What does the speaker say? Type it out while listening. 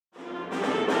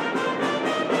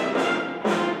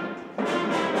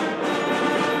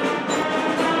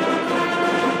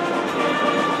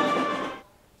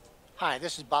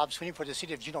this is Bob Sweeney for the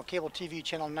City of Juneau Cable TV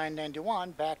Channel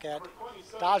 991 back at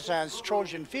Dodgeland's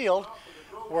Trojan Field,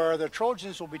 where the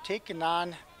Trojans will be taking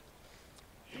on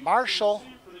the Marshall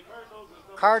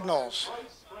Cardinals.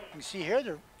 You can see here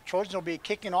the Trojans will be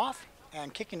kicking off,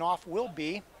 and kicking off will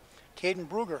be Caden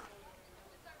Bruger.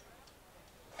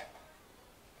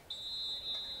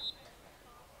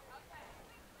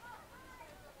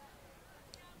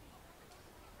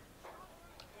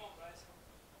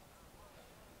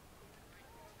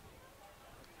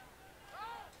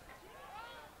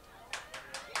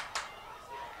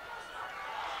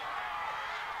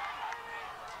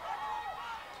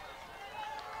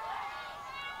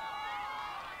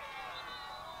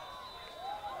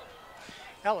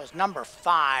 That was number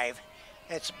 5.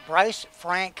 It's Bryce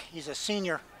Frank. He's a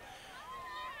senior.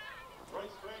 Bryce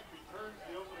Frank returns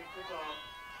the opening kickoff.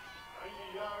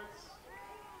 90 yards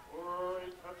for a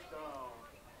touchdown.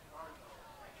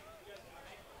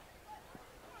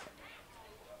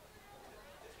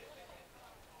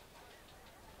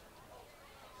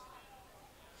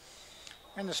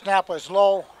 And the snap was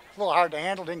low, a little hard to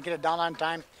handle, didn't get it down on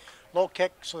time. Low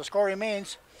kick, so the score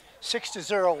remains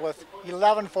 6-0 with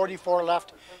 11:44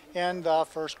 left in the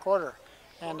first quarter.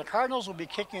 And the Cardinals will be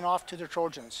kicking off to the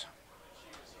Trojans.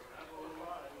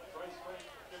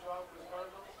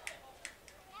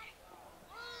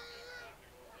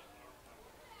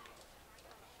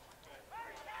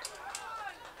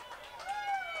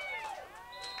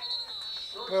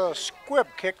 A squib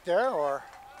kick there, or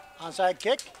onside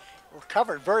kick,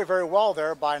 recovered very, very well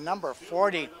there by number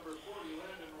 40,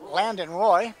 Landon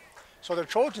Roy. So the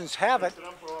Trojans have it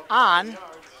on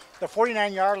the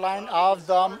 49-yard line of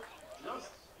the Just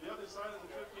the other side of the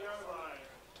 50-yard line.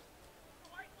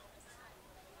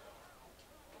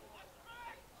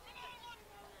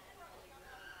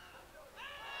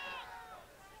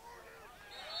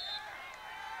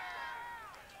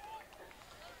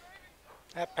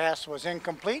 That pass was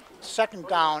incomplete. Second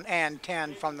down and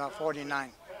 10 from the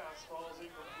 49. Pass falls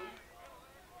incomplete.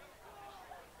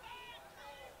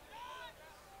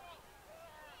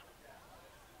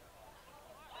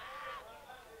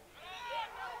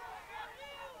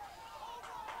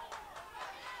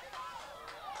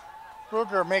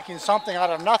 Bruger making something out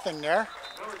of nothing there.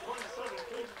 Number 27,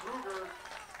 Caden Bruger.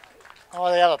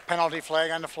 Oh, they have a penalty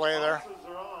flag on the play there. Passes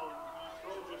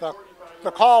are on.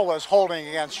 The call was holding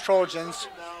against Trojans,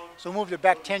 so moved it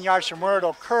back 10 yards from where it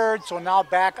occurred, so now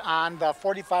back on the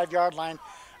 45-yard line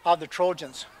of the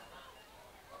Trojans.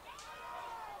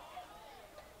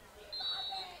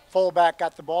 Fullback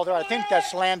got the ball there. I think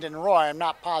that's Landon Roy. I'm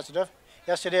not positive.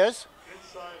 Yes, it is.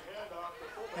 Inside handoff to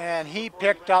fullback. And he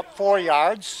picked up 4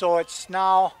 yards, so it's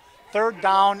now third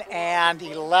down and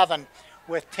 11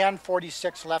 with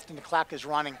 10:46 left and the clock is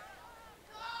running.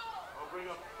 I'll bring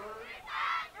up third.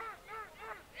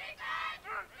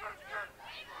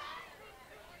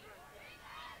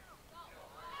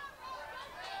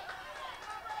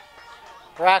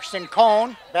 Braxton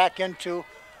Cone back into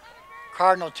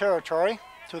Cardinal territory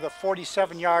to the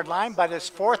 47-yard line, but it's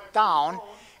fourth down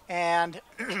and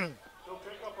He'll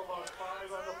pick up about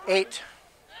 5 on the play. 8.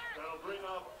 That'll bring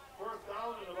up fourth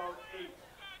down and about 8.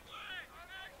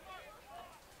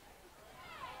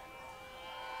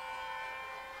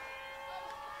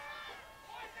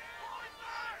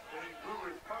 Caden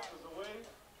Bruger's punt is away.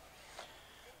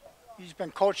 He's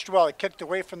been coached well. He kicked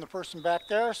away from the person back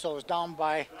there, so it was down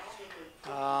by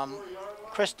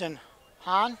Kristen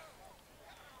Hahn.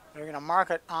 They're going to mark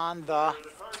it on the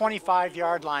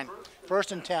 25-yard line.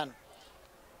 First and 10.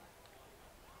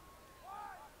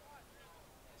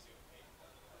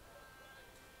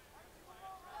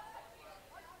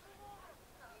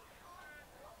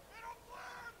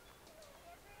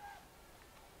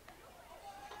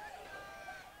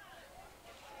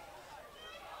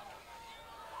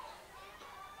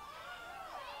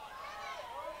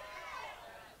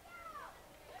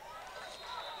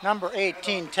 Number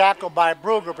 18 tackled by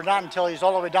Bruger, but not until he's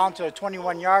all the way down to the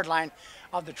 21-yard line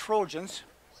of the Trojans.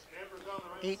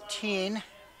 18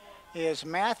 is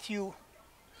Matthew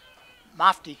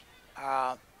Mofty.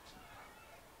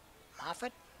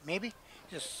 Moffitt, maybe?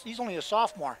 He's only a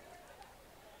sophomore.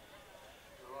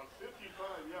 Around 55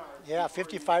 yards. Yeah,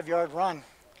 55-yard run.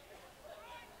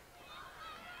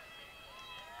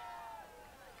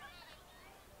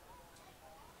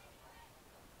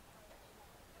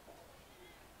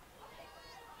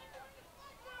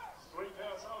 Swing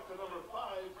pass out to number 5,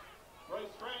 Bryce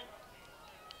Frank.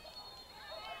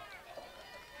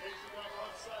 Takes it down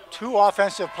left sideline. 2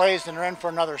 offensive plays and they're in for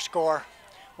another score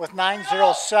with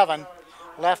 9:07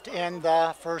 left in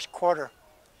the first quarter.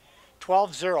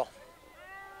 12-0.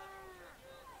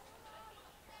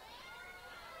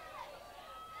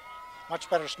 Much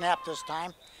better snap this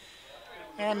time.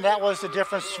 And that was the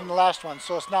difference from the last one.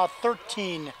 So it's now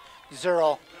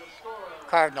 13-0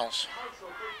 Cardinals.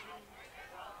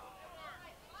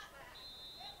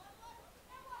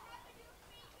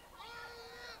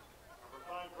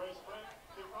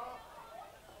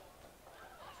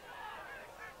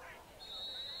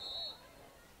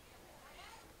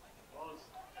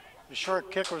 The short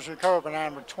kick was recovered by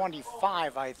number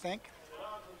 25, I think.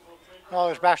 No, it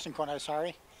was Braxton Cohen, I'm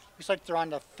sorry. Looks like they're on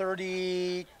the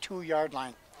 32-yard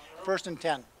line. 1st and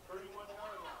 10.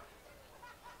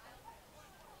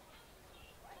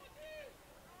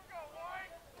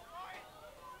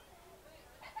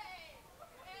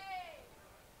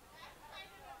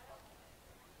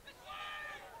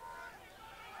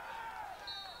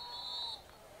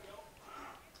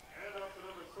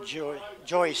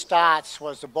 Joey Stotts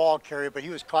was the ball carrier, but he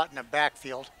was caught in the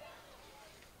backfield.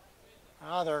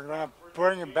 Now they're going to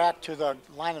bring him back to the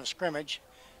line of scrimmage.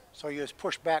 So he was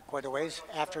pushed back quite a ways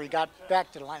after he got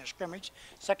back to the line of scrimmage.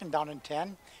 2nd down and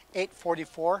 10,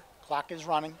 8:44, clock is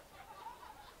running.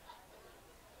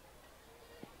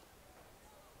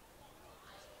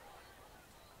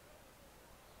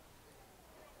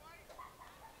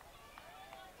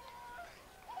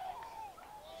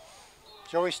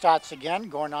 Joey Stotts again,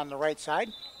 going on the right side.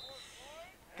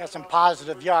 Got some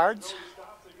positive yards.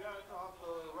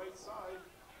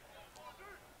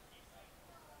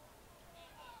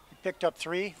 He picked up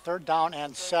 3, 3rd down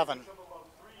and 7.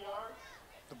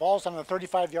 The ball's on the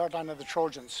 35-yard line of the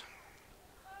Trojans.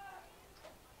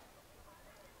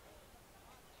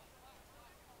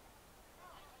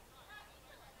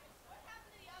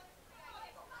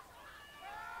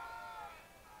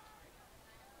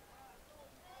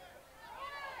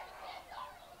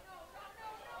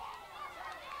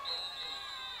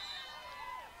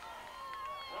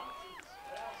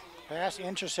 Pass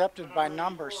intercepted by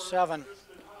number 7,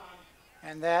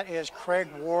 and that is Craig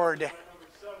Ward.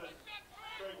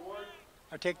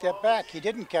 I take that back. He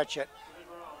didn't catch it.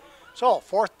 So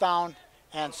 4th down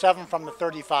and 7 from the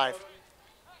 35.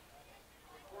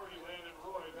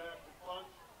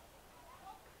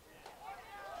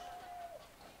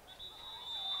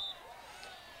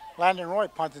 Landon Roy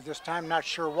punted this time, not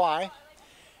sure why.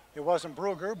 It wasn't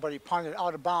Bruger, but he punted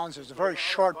out of bounds. It was a very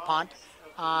short punt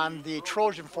on the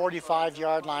Trojan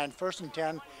 45-yard line. 1st and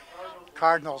 10,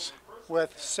 Cardinals,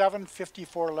 with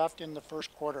 7:54 left in the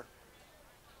 1st quarter.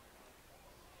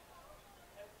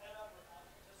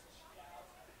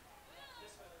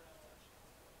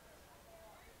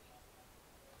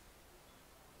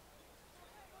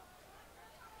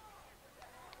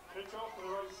 Pitch off to the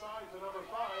right side to number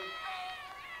 5,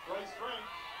 Bryce Frank.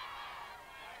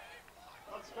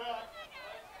 Cuts back.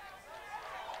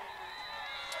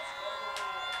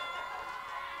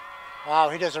 Wow,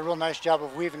 he does a real nice job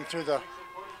of weaving through the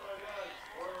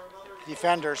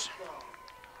defenders.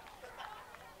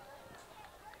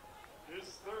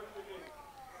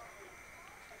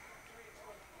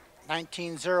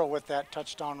 19-0 with that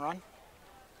touchdown run.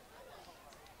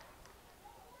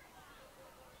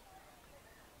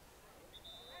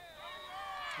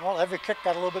 Well, every kick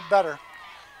got a little bit better.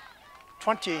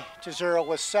 20-0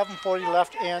 with 7:40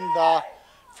 left in the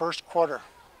 1st quarter.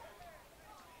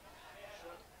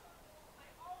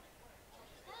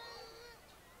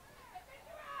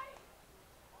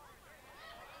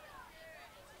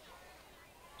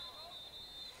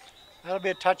 That'll be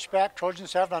a touchback.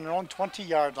 Trojans have it on their own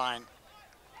 20-yard line.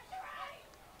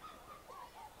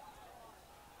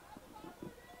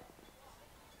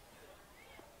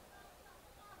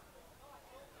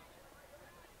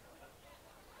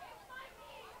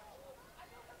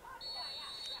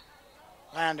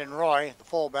 Landon Roy, the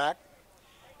fullback,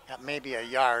 got maybe a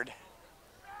yard.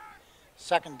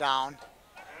 2nd down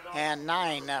and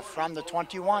 9 from the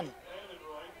 21.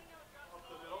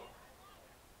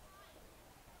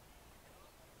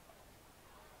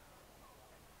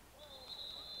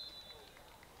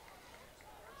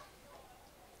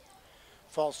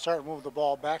 False start, move the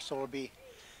ball back, so it'll be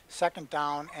 2nd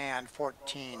down and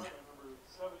 14.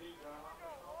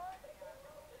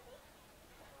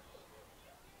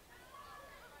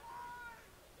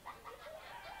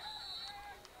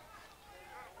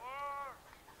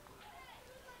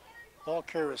 Ball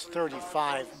carrier is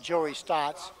 35. Joey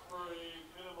Stotts.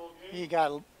 He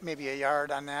got maybe a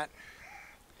yard on that.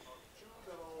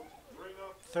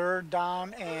 3rd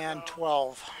down and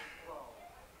 12.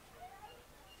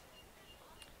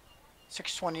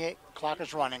 6:28, clock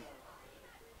is running.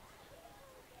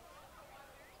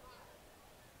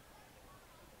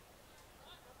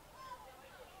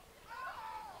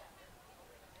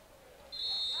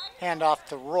 Hand off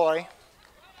to Roy. Hand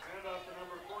off to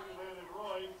number 40, Landon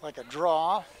like a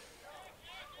draw.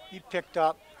 He picked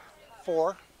up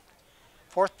 4.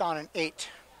 4th down and 8.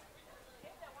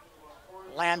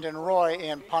 Landon Roy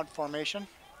in punt formation.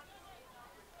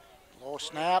 Low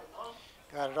snap.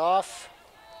 Got it off.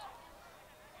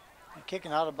 And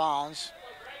kicking out of bounds.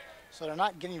 So they're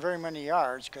not getting very many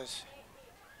yards because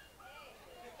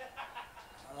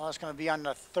it's going to be on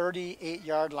the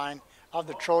 38-yard line of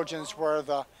the Trojans, where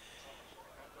the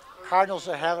Cardinals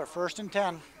will have it 1st and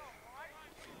 10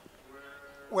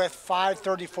 with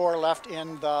 5:34 left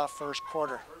in the first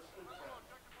quarter.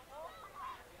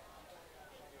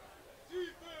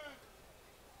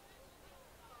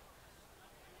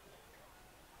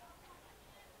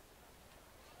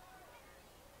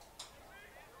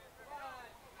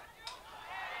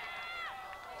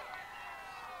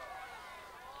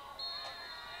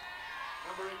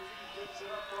 Number 18 picks it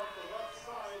up off the left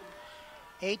side.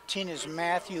 18 is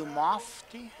Matthew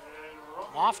Moft. And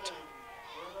Moft. for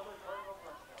another Cardinal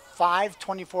touchdown.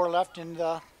 5:24 left in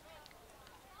the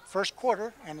first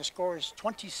quarter, and the score is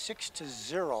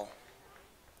 26-0.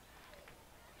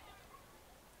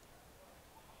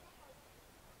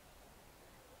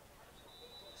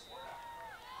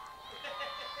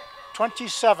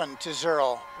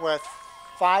 (27-0) with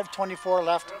 5:24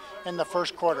 left in the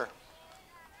first quarter.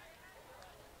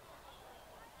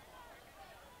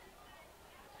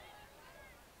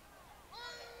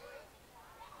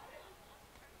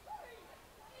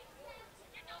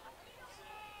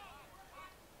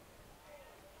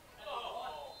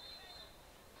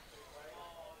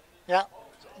 Yeah,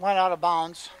 went out of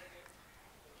bounds.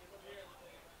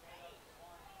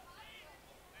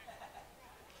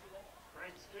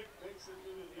 Frank's kick takes it into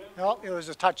the end. Nope, it was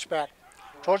a touchback.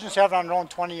 Trojans have it on their own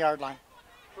 20-yard line.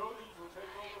 Trojans will take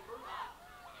over first.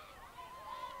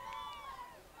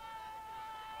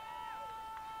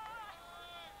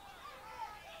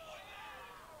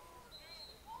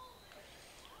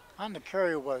 On the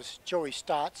carry was Joey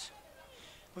Stotts.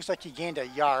 Looks like he gained a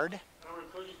yard. Number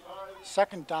 35.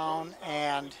 2nd down,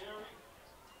 and Carry.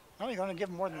 no, you're going to give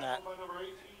him more than that. By number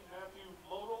 18, Matthew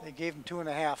Modal. They gave him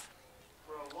 2.5.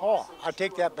 For a Oh, loss of I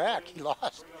take that back. He lost.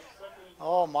 bring up 2nd and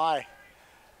Oh my.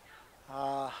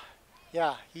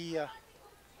 Yeah, he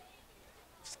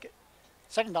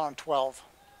 2nd down and 12.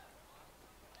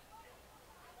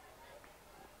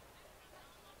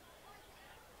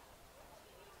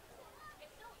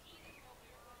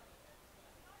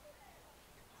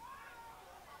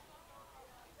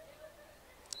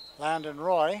 Landon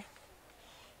Roy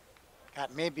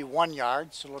got maybe 1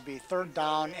 yard, so it'll be 3rd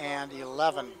down and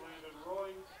 11. Landon Roy.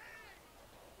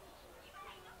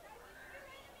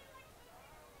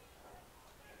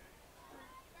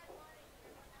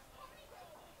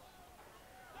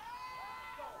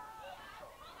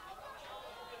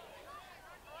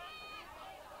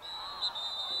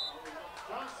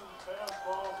 Johnson's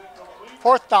fastball is incomplete.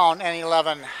 4th down and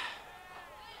 11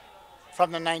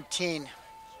 from the 19.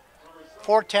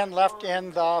 4:10 left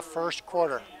in the first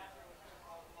quarter.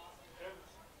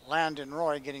 Landon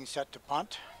Roy getting set to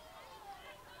punt.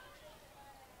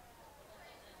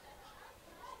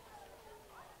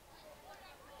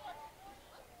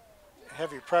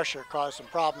 Heavy pressure caused some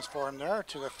problems for him there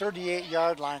to the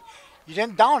 38-yard line. You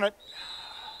didn't down it.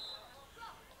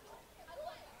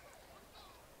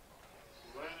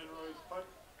 Landon Roy's punt.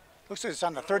 Looks like it's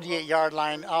on the 38-yard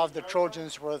line of the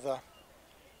Trojans, where the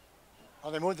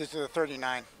they moved it to the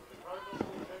 39. The Cardinals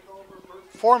will take over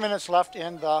first. 4 minutes left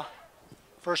in the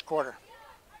first quarter.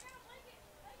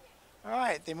 All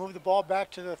right, they move the ball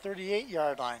back to the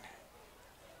 38-yard line.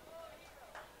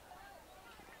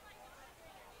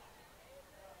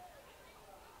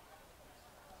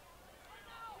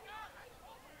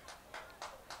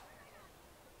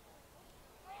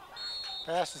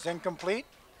 Pass is incomplete.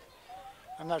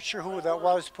 I'm not sure who that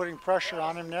was putting pressure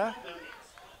on him there.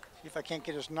 See if I can't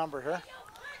get his number here.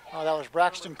 Oh, that was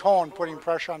Braxton Cohn putting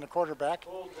pressure on the quarterback.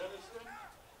 Cole Denniston.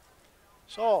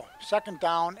 So, 2nd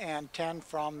down and 10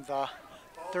 from the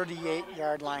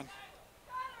 38-yard line.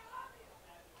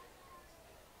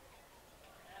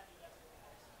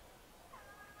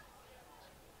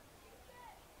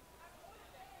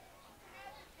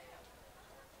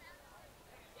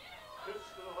 Pitch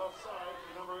to the left side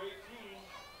for number 18.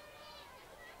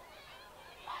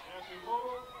 Matthew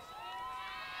Modal.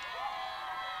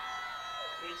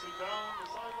 Takes it down the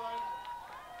sideline.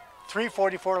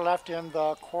 3:44 left in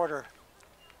the quarter.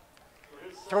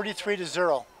 For his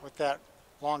 33-0 with that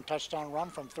long touchdown run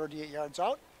from 38 yards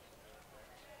out.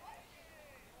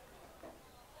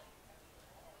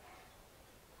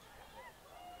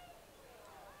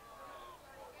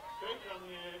 Fake on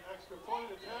the extra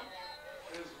point attempt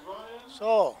is run in.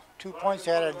 So, 2 points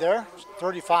added there,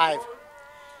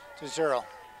 35-0.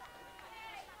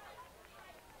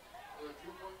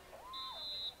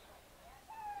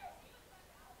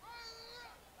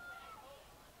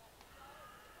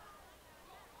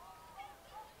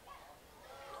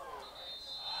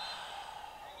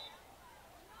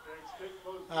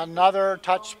 Another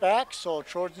touchback, so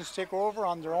Trojans take over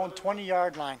on their own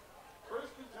 20-yard line.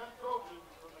 First and 10 Trojans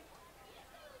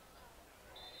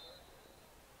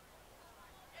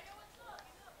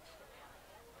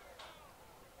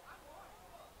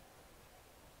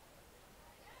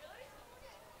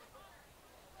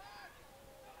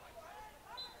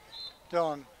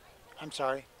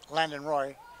from Landon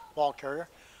Roy, ball carrier.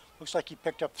 Looks like he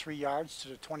picked up 3 yards to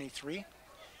the 23.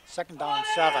 Second down and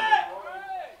 7.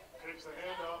 takes the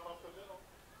handoff up the middle.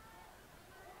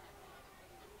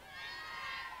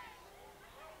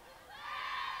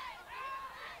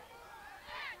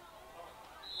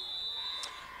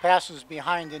 Pass was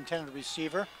behind the intended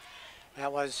receiver.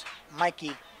 That was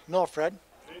Mikey Milfred,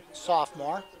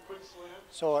 sophomore.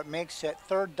 So it makes it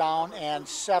 3rd down and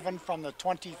 7 from the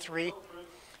 23.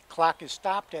 Clock is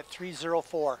stopped at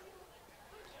 3:04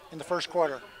 in the first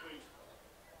quarter.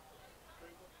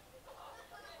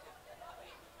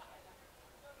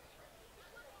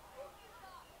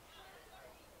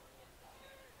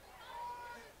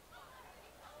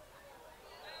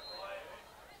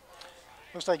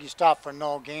 Looks like he stopped for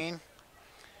no gain.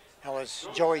 That was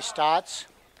Joey Stotts.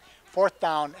 4th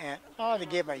down and, oh, they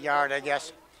gave him a yard, I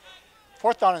guess.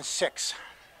 4th down and 6.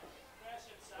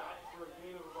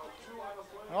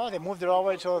 Oh, they moved it all the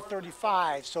way to the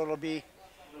 35, so it'll be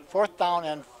 4th down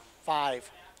and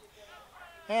 5.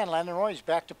 And Landon Roy's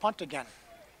back to punt again.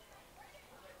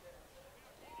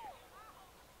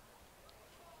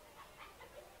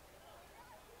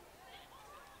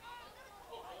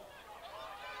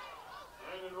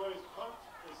 Landon Roy's punt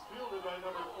is fielded by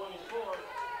number 24.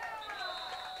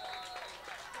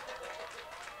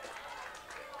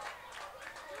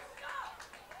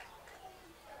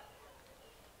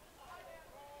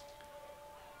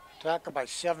 Tackled by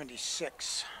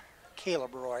 76,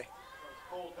 Caleb Roy.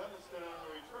 Cole Denniston on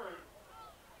the return.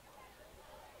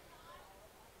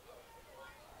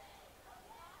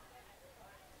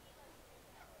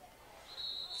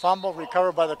 Fumble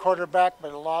recovered by the quarterback,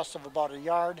 but a loss of about a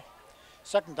yard.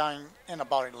 Second down and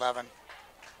about 11.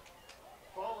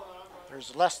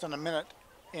 There's less than a minute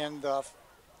in the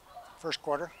first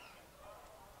quarter.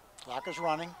 Clock is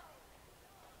running.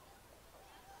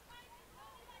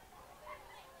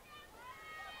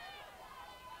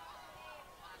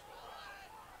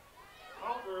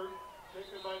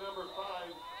 Taken by number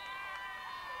 5.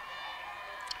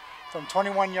 From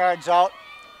 21 yards out.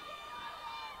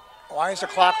 Why is the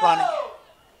clock running?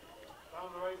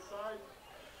 Down the right side.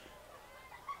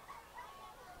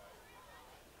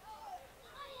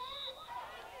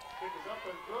 Kick is up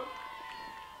and good.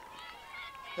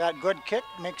 That good kick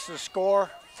makes the score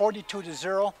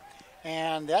 42-0,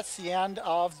 and that's the end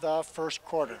of the first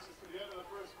quarter. This is the end of the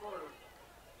first quarter.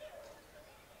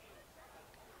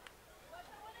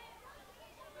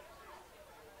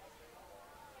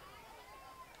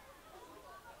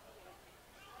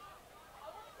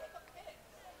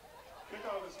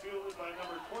 Kickoff is fielded by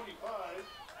number 25,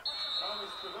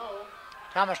 Thomas Trudeau.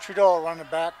 Thomas Trudeau will run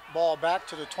the ball back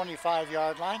to the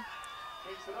 25-yard line.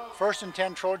 Takes it out. 1st and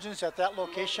 10 Trojans at that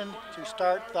location to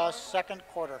start the second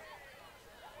quarter.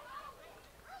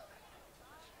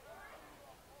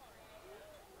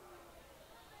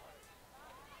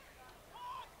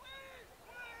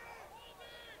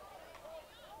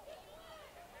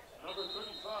 Number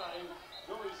 35,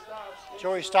 Joey Stotts.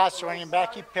 Joey Stotts, running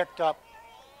back, he picked up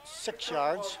 6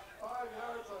 yards. 5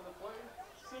 yards on the play.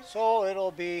 6 So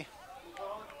it'll be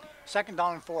 2nd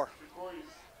down and 4. before he's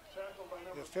tackled by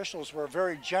The number officials were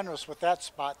very generous with that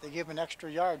spot. They gave an extra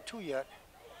yard too yet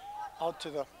out to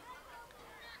the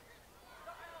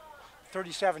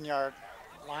 37-yard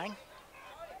line.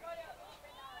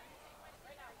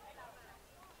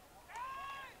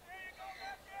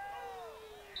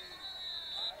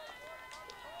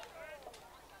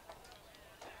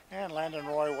 And Landon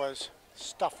Roy was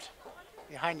stuffed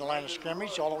behind the line of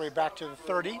scrimmage all the way back to the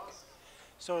 30.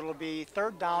 So it'll be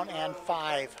 3rd down and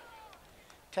 5.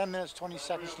 10 minutes, 20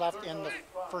 seconds left in the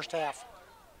first half.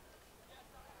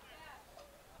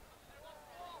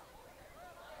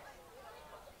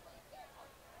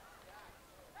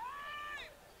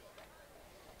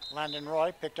 Landon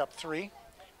Roy picked up 3,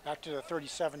 back to the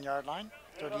 37-yard line,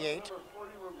 38. Number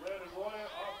 40 with Landon Roy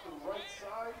off the right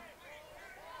side.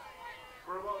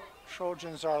 For about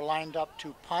Trojans are lined up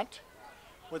to punt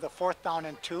with a 4th down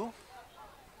and 2.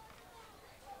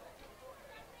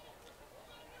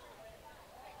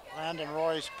 Landon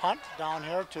Roy's punt down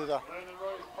here to the Landon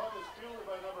Roy's punt is fielded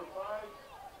by number 5,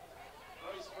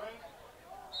 Bryce Frank.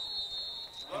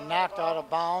 and knocked out of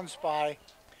bounds by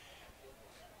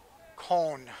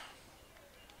Cone.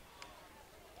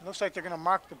 It looks like they're going to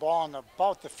mark the ball on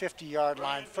about the 50-yard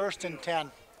line. 1st and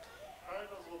 10.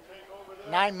 Cardinals will take over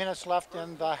there. 9 minutes left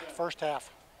in the first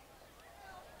half.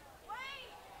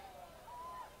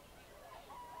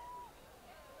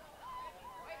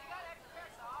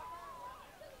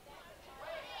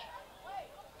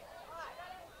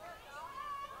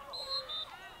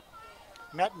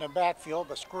 Met in the backfield,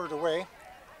 but squirted away.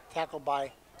 Tackled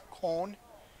by Cone.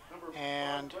 Number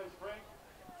And 5, Bryce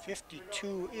Frank.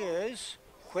 52 is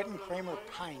Quentin Kramer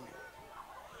Pine.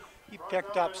 He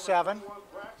picked up 7 Number 1,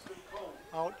 Braxton Cone.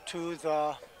 out to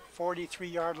the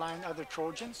 43-yard line of the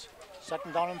Trojans.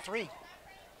 2nd down and 3.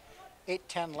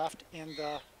 8:10 left in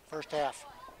the first half.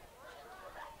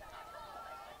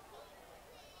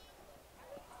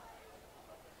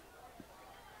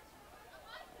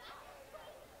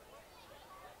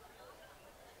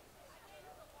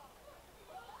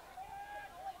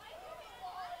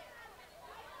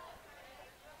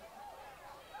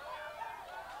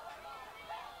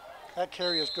 That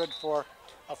carry is good for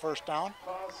a first down.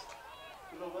 Toss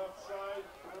to the left side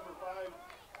to number 5,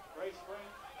 Bryce Frank.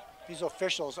 These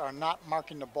officials are not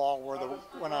marking the ball where they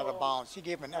went out of bounds. He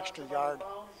gave him an extra yard.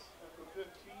 Bounds at the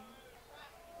 15.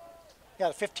 Yeah,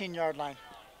 the 15-yard line.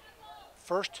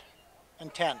 1st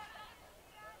and 10.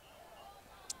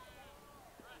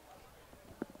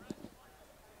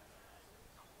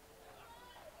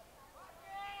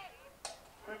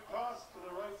 Quick toss to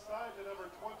the right side to number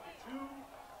 22.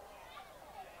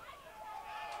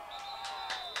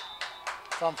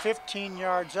 From 15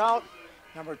 yards out,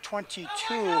 number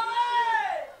 22,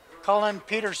 Cullen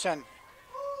Peterson.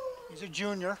 He's a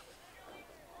junior.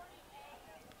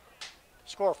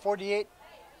 Score 48-0.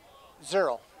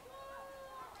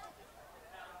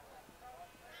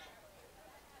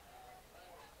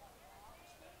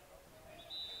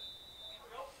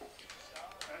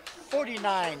 Extra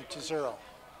 49-0.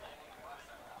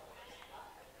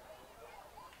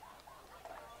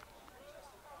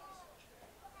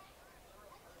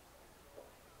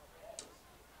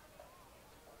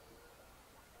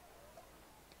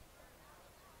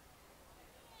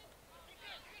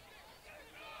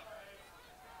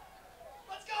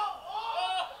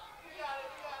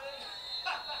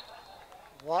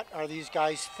 What are these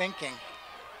guys thinking?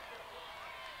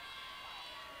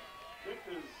 kick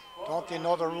is Don't they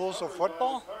know the rules of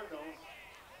football? Cardinals.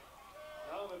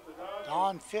 Down at the Dodge.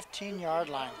 Down 15-yard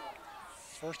line.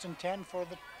 1st and 10 for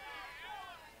the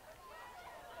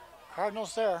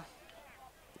Cardinals there.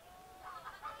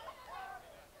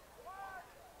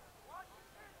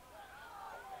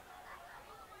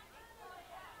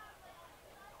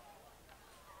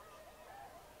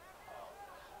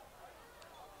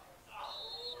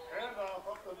 Handoff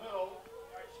up the middle.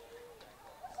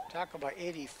 Tackled by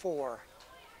 84.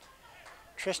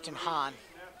 Tristan Hahn.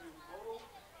 Matthew Cole.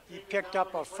 He picked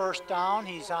up a first down.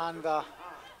 He's on the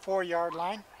 4-yard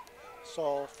line.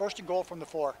 So 1st and goal from the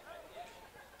 4.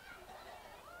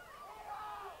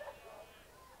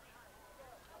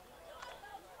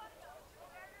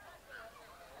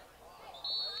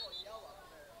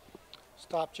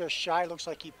 Stop just shy. Looks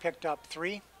like he picked up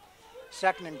 3.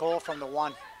 2nd and goal from the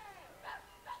 1.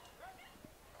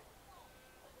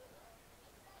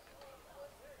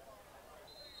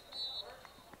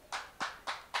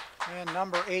 And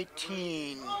number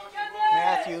 18,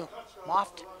 Matthew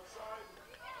Moft,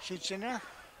 shoots in there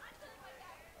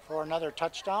for another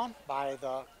touchdown by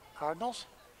the Cardinals.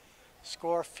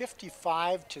 Score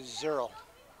 55-0.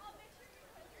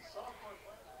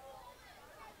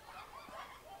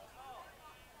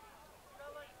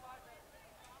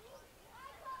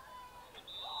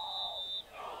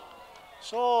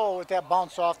 So with that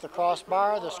bounce off the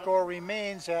crossbar, the score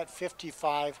remains at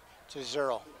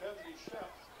 55-0.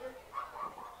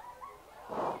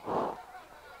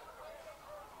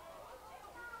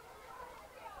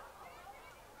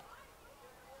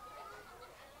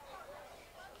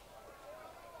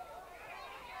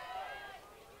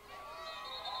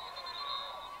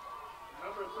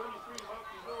 Number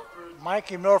 33,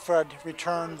 Mikey Milford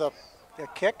returned the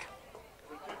kick,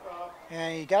 the kickoff.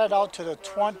 and he got it out to the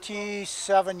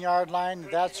 27-yard line.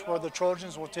 That's where the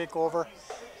Trojans will take over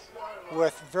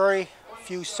with very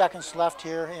few seconds left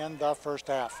here in the first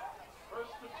half.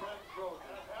 First and 10 Trojans.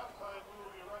 At halftime, we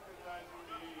will be recognizing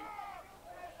the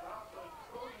Dodgeland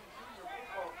Trojan Junior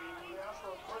football team. We ask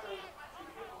our players to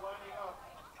begin lining up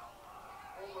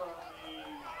over on the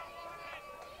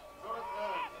north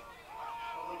end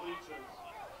of the bleachers.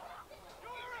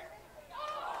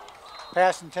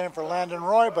 Pass intended for Landon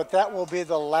Roy, but that will be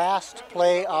the last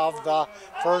play of the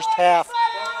first half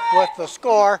with the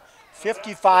score 55-0.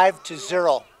 Of the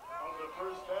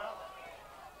first half.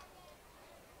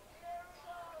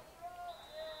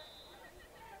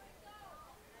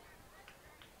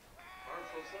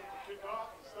 Marshall set to kick off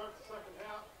and start the second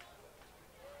half.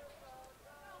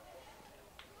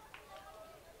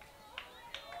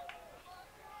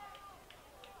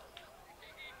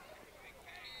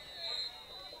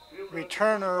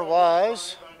 Returner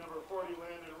was By number 40,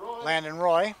 Landon Roy. Landon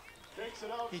Roy. Takes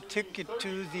it out He to took the it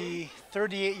to the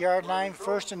 38-yard line,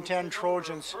 1st and 10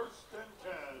 Trojans. First and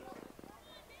 10.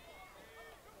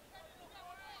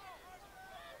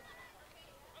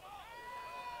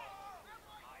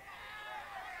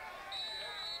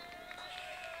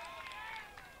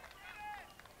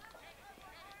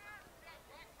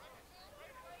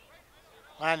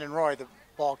 Landon Roy, the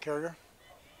ball carrier.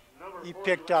 Number He 40,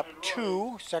 picked up Landon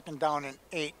Roy. 2, 2nd down and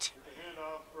 8. The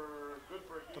handoff for good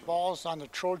for a The ball's on the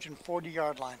Trojan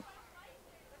 40-yard line.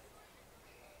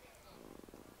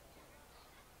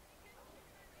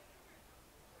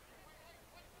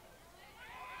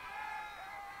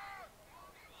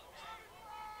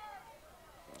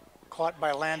 Caught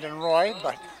by Landon Roy,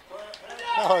 but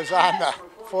that was on the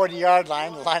 40-yard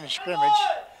line, the line of scrimmage.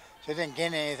 So they didn't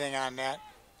gain anything on that.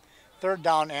 3rd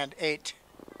down and 8.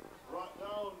 brought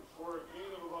down for a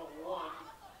gain of about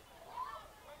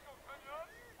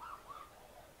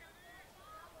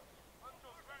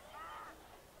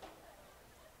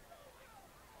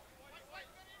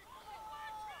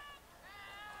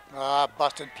 1.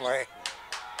 Busted play.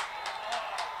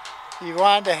 He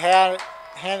wanted to hand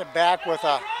it back with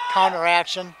a counter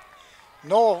action.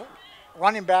 No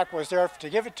running back was there to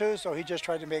give it to, so he just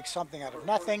tried to make something out of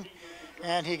nothing,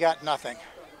 and he got nothing.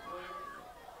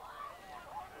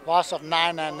 Loss of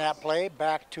 9 on that play,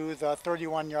 back to the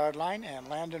 31-yard line, and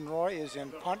Landon Roy is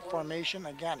in punt formation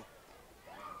again.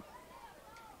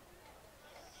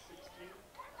 16.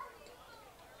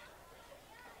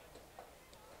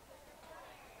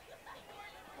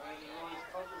 Landon Roy's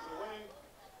punt is away.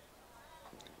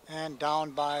 And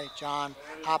down by John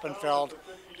Oppenfeld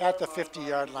at the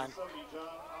 50-yard line. Somebody, John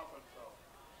Oppenfeld.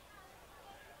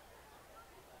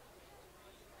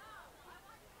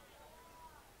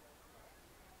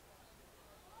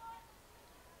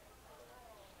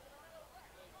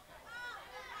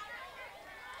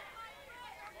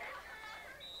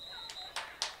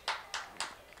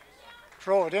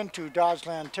 Throw it into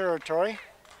Dodgeland territory.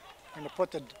 Going to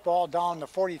put the ball down the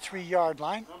 43-yard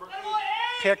line. Number 8.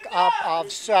 Pick up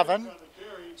of 7. On the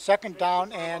carry. 2nd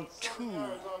down and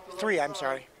 3, I'm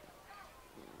sorry.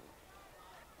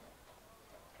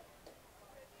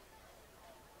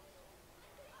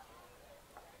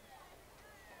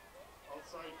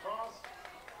 Outside toss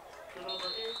to number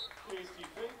 8, Casey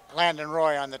Fink. Landon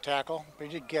Roy on the tackle, but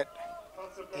he did get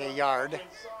Cuts it a back yard.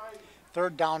 inside.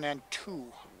 3rd down and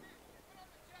 2.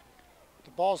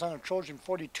 The ball's on the Trojan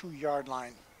 42-yard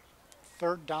line.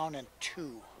 3rd down and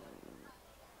 2.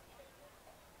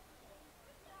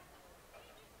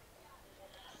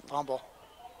 Fumble.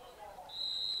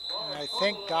 And I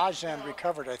think Dodgeland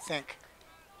recovered, I think.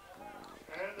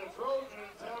 And the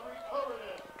Trojans have recovered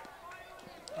it.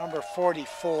 Number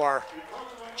 44,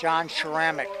 John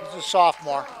Ceramic. He's a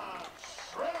sophomore.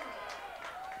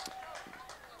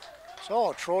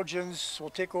 So Trojans will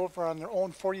take over on their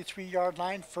own 43-yard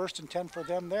line. 1st and 10 for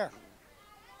them there.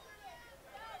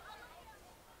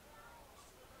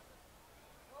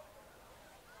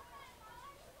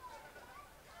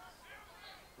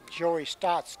 Joey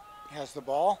Stotts has the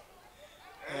ball.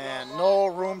 And no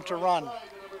room to run.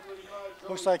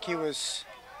 Looks like he was,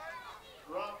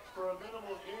 Dropped for a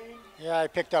minimal gain. yeah, he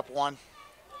picked up 1.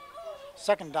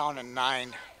 2nd down and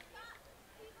 9.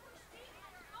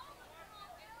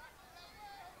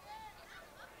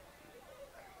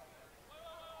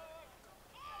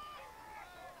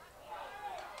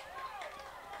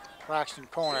 Braxton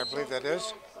Cohen, I believe that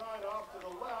is, Outside off to the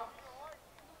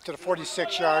left. to the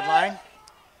 46-yard line.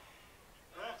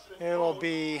 Braxton It will Cohen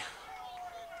be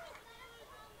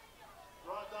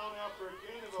brought down after a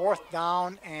gain of 4th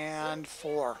down and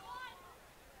 4.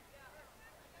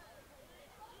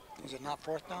 Is it not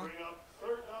 4th down? bring up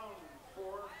 3rd down,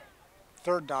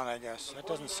 4. 3rd down, I guess. That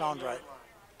doesn't sound right.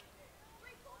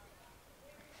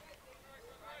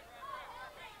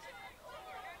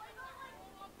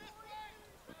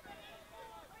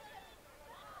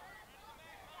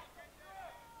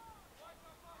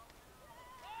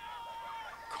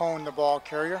 Cohen, the ball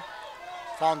carrier,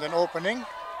 found an opening,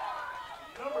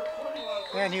 Number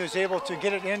 21. and he was able to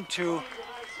get it into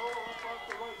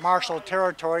Marshall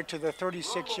territory to the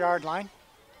 36-yard line.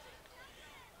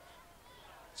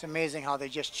 It's amazing how they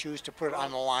just choose to put it on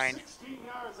the line. 16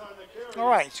 yards on the carry. All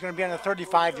right, it's going to be on the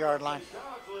 35-yard line.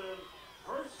 Dodgeland,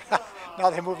 first down. Now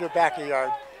they moved it back a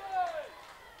yard.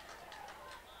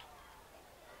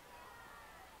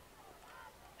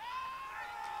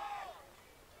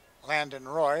 Landon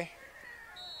Roy.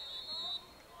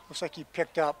 Looks like he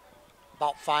picked up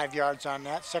about 5 yards on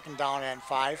that. Second down and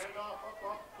 5. Hand off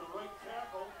up the right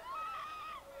tackle.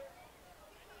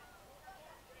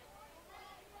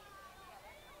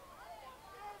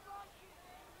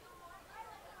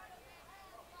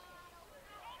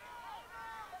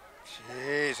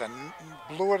 Jeez, and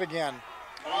blew it again.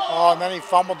 Oh, and then he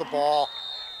fumbled the ball.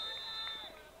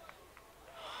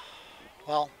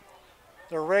 Well,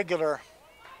 the regular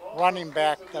running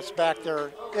back that's back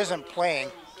there isn't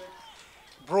playing,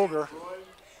 Brugger.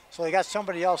 So they got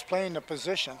somebody else playing the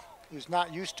position who's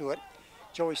not used to it,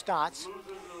 Joey Stotts.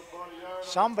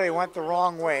 Somebody went the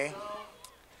wrong way.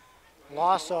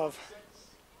 Loss of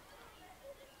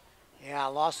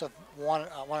one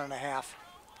and a half.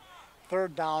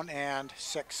 Third down and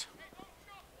 6.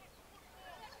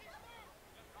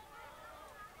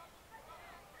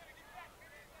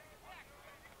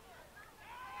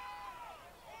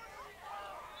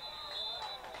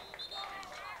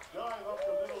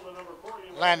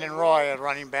 Landon Roy at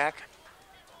running back.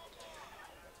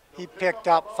 He picked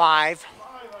up 5.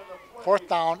 Fourth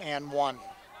down and 1.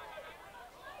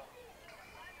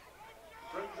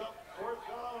 Brings up fourth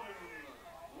down and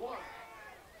 1.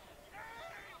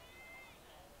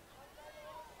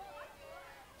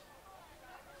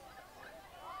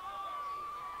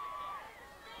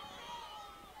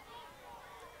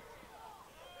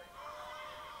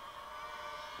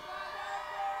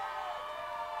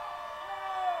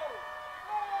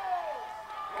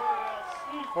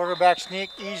 Quarterback sneak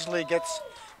easily gets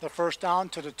the first down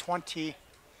to the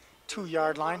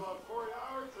 22-yard line About 4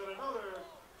 yards and another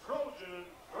Trojan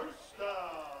first down.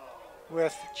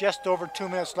 with just over 2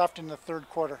 minutes left in the third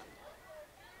quarter.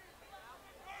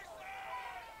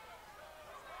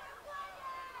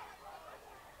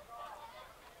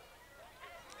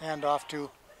 Hand off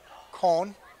to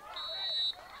Cone.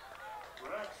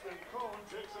 Braxton Cohn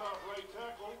takes it off right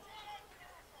tackle.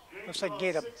 Gains Looks like about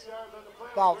gain 6 yards on the play.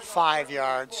 About 5 Second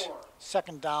yards. 4.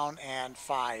 Second down and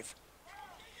 5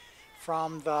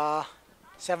 from the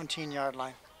 17-yard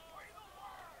line.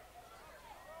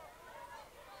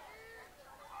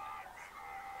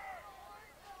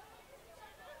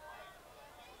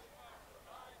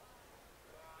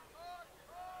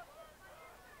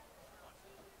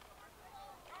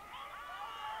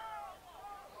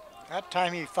 That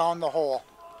time he found the hole.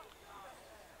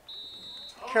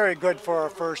 Carry good for a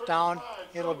first down.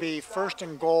 It'll be first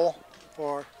and goal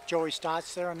for Joey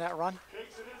Stotts there on that run.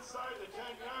 Takes it inside the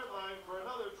 10-yard line for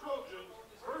another Trojan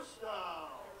first down.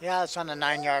 Yeah, it's on the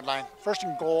 9-yard line. First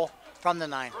and goal from the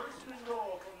 9. First and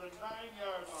goal from the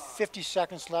 9-yard line. 50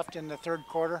 seconds left in the third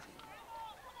quarter.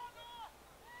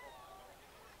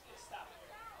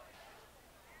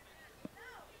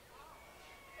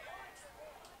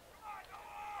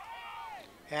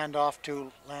 Hand off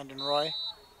to Landon Roy.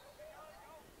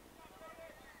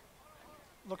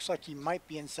 Looks like he might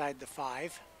be inside the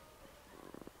 5.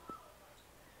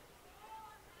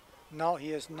 No,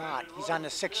 he is not. He's on the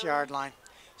 6-yard line.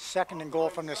 Second and goal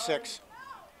from the 6.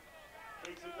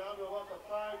 Takes it down to about the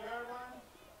 5-yard line.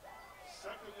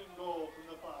 Second and goal from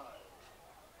the 5.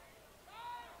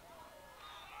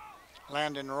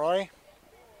 Landon Roy.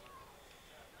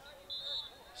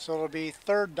 So it'll be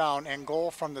third down and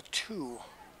goal from the 2.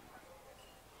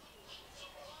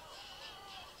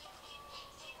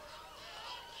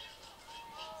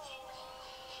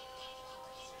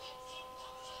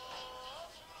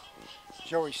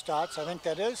 Joey Stotts, I think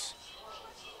that is.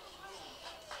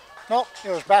 Nope, it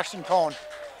was Braxton Cone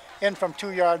in from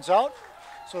 2 yards out.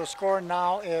 So the score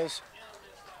now is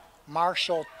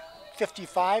Marshall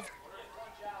 55,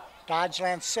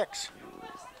 Dodgeland 6.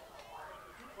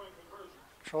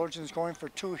 Trojans going for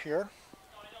 2 here.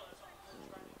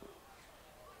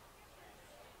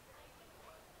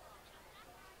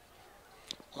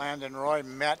 Landon Roy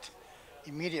met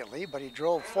immediately, but he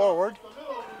drove forward.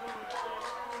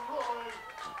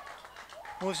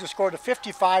 Moves the score to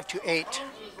 55-8.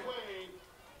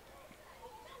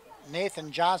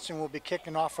 Nathan Johnson will be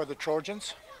kicking off for the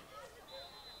Trojans.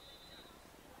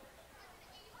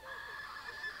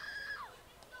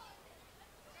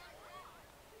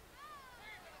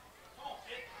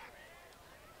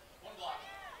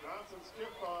 Johnson's tip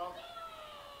off.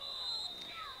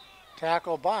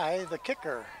 Tackle by the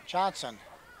kicker, Johnson.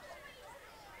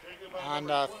 Taken by On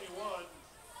number 21.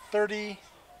 30,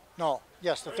 no,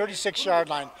 yes, the 36-yard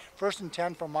line. First and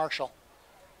 10 for Marshall.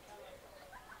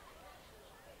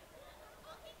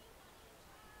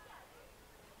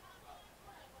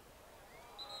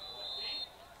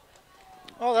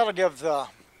 Well, that'll give the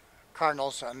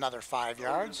Cardinals another 5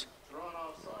 yards. Drawn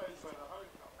offsides by the hard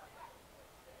count.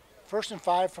 1st and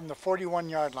 5 from the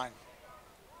 41-yard line.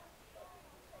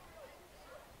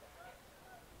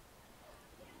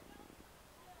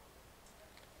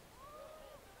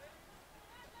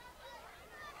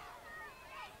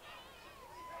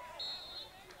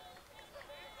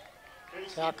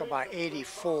 Tackle by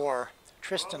 84,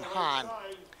 Tristan Hahn.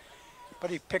 But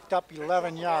he picked up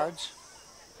 11 yards.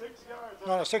 6 yards.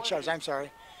 No, 6 yards, I'm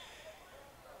sorry.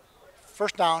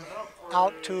 First down,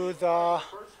 out to the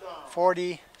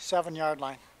 47-yard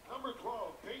line. Number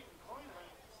 12, Peyton Coyne.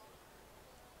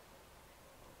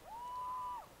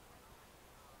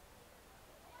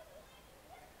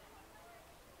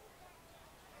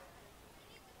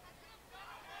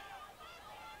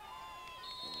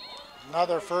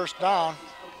 Another first down.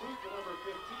 Complete to number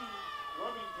 15,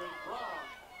 Remington Brown.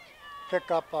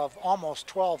 Pickup of almost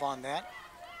 12 on that.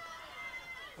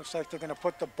 Looks like they're going to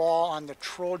put the ball on the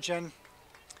Trojan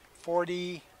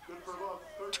 42-yard Good for about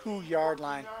 13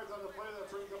 line. yards on the play.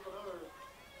 That brings up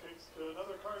takes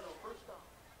another Cardinal first down.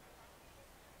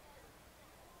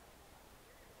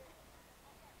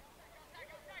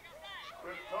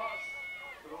 Quick toss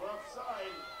to the left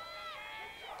side.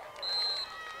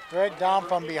 Dragged down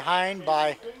from behind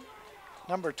by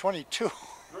number 22.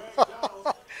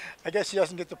 I guess he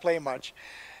doesn't get to play much.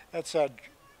 That's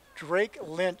Drake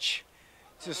Lynch.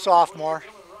 He's a sophomore.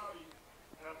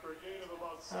 After a gain of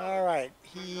about 7. All right,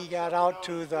 he got out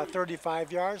to the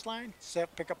 35-yard line.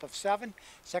 Set pickup of 7.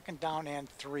 2nd down and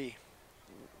 3.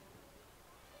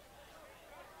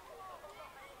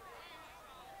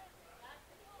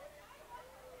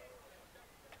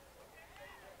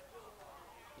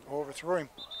 Overthrew him.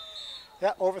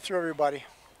 Yeah, overthrew everybody.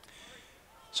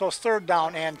 So it's 3rd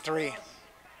down and 3.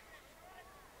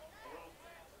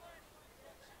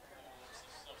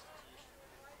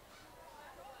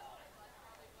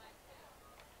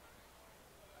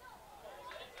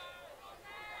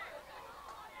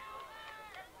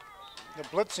 The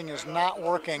blitzing is not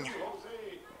working.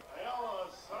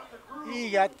 He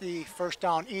got the first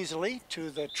down easily to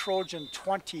the Trojan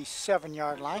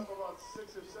 27-yard line. About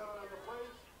 6 or 7 on the play.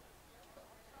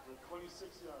 The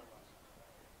 26-yard line.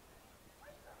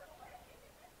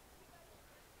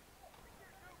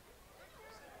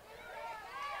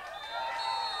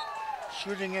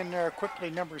 Shooting in there quickly,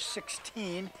 number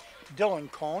 16, Dylan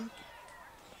Cohn.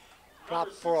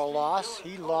 Dropped for a loss.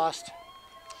 He lost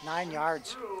 9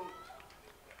 yards.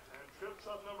 And trips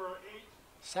up number 8.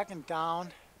 2nd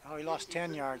down. Oh, he lost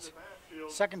 10 yards.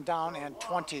 2nd down and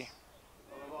 20.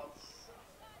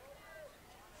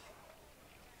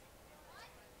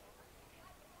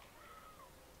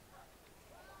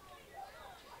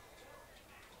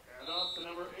 And off to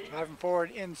number 8. Driving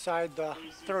forward inside the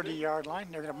 30-yard line.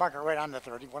 They're going to mark it right on the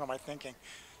 30. What am I thinking?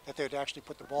 That they'd actually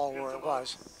put the ball where it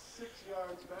was. 6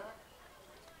 yards back.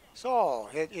 So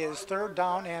it is 3rd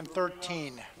down and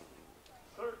 13.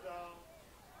 3rd down.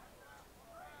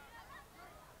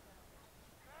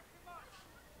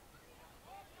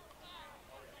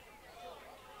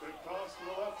 Quick toss to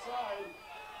the left side.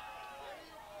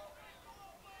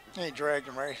 He dragged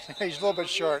him right. He's a little bit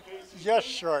short. Just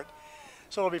short.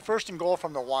 So it'll be 1st and goal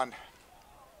from the 1.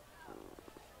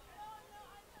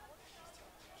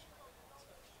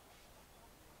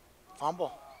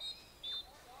 Fumble.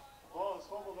 Ball is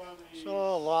fumbled on the So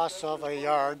a loss of a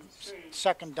yard.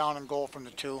 2nd down and goal from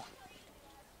the 2.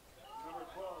 number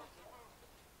 12.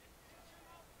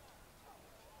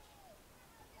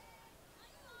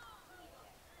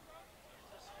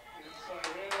 Inside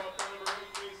handoff to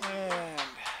number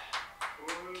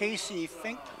 8, Casey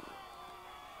Fink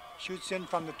shoots in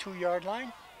from the 2-yard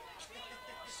line.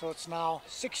 So it's now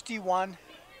 61-8.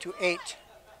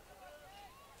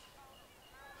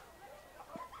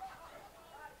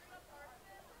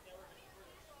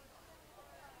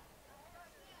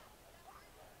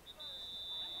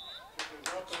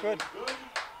 It's good.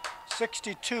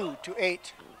 62-8.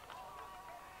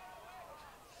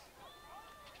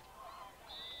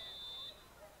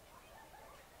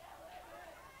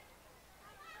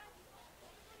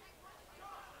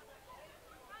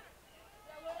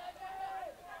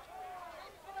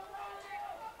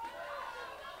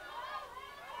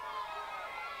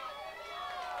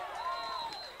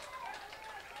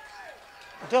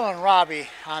 Dylan Robbie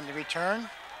on the return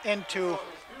into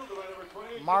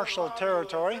Marshall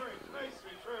territory. Nice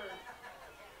return.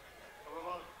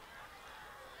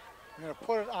 I'm going to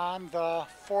put it on the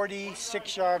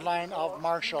 46-yard line of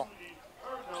Marshall.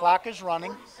 Clock is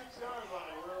running.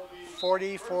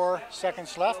 44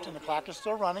 seconds left, and the clock is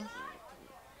still running.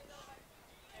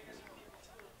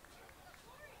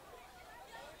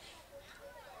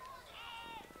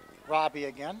 Robbie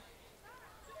again.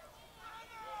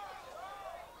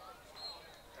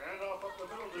 And off up the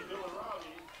middle to Dylan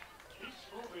Robbie. Keeps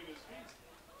moving his feet.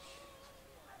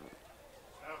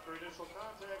 After initial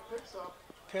contact, picks up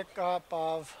Pick up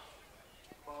of,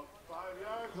 about 5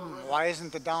 yards. Already. why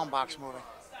isn't the down box moving?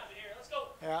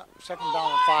 Yeah, second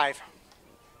down and 5.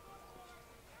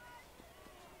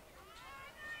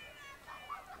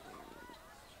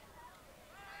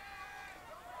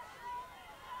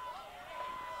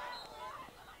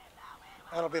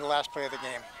 That'll be the last play of the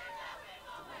game.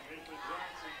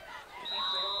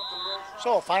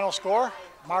 So, final score,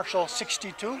 Marshall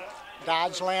 62,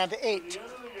 Dodgeland 8. The end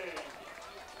of the game.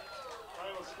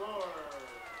 Final score,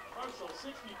 Marshall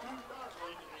 62, Dodgeland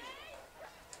 8.